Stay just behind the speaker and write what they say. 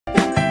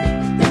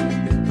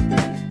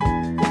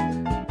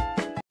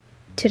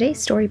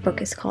Today's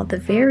storybook is called The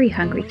Very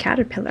Hungry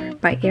Caterpillar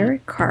by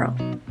Carle.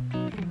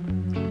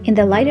 In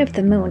the light of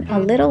the moon, a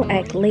little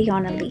egg lay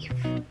on a leaf.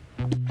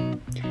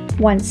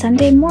 One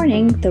Sunday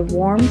morning, the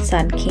warm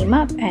sun came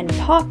up and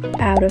popped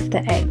out of the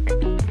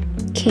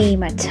egg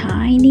came a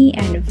tiny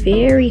and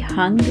very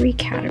hungry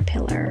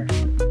caterpillar.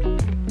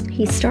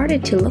 He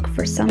started to look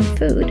for some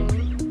food.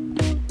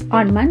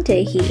 On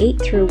Monday, he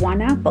ate through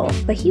one apple,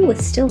 but he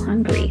was still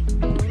hungry.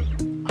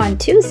 On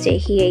Tuesday,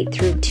 he ate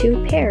through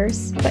 2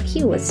 pears, but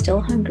he was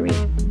still hungry.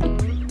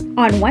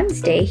 On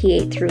Wednesday, he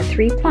ate through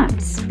 3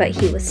 plums, but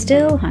he was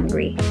still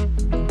hungry.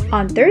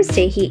 On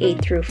Thursday, he ate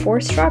through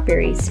 4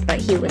 strawberries, but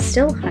he was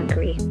still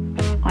hungry.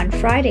 On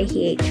Friday,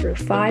 he ate through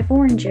 5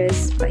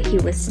 oranges, but he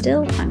was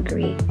still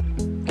hungry.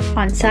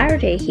 On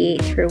Saturday, he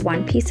ate through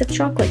 1 piece of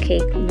chocolate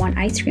cake, 1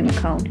 ice cream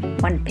cone,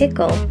 1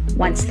 pickle,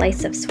 1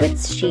 slice of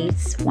Swiss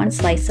cheese, 1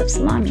 slice of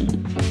salami,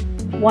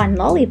 1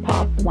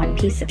 lollipop, 1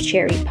 piece of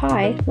cherry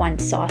pie, 1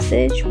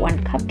 sausage,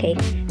 1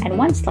 cupcake, and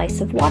 1 slice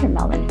of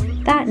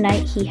watermelon. That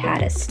night he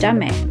had a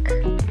stomach.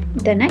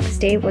 The next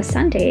day was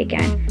Sunday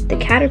again. The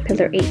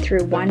caterpillar ate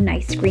through 1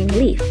 nice green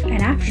leaf,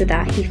 and after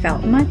that he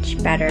felt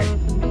much better.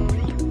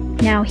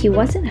 Now he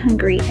wasn't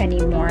hungry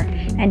anymore,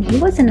 and he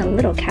wasn't a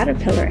little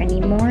caterpillar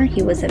anymore.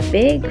 He was a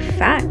big,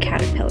 fat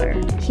caterpillar.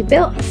 He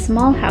built a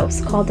small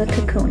house called a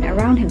cocoon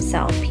around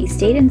himself. He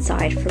stayed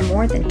inside for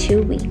more than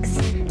 2 weeks.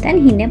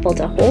 Then he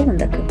nibbled a hole in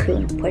the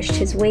cocoon, pushed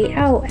his way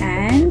out,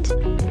 and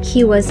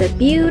he was a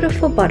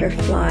beautiful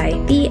butterfly.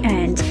 The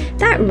end.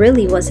 That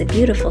really was a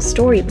beautiful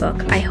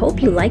storybook. I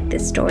hope you liked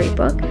this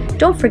storybook.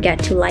 Don't forget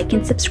to like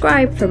and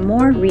subscribe for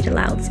more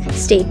read-alouds.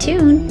 Stay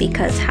tuned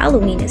because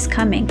Halloween is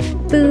coming.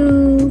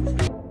 Boo!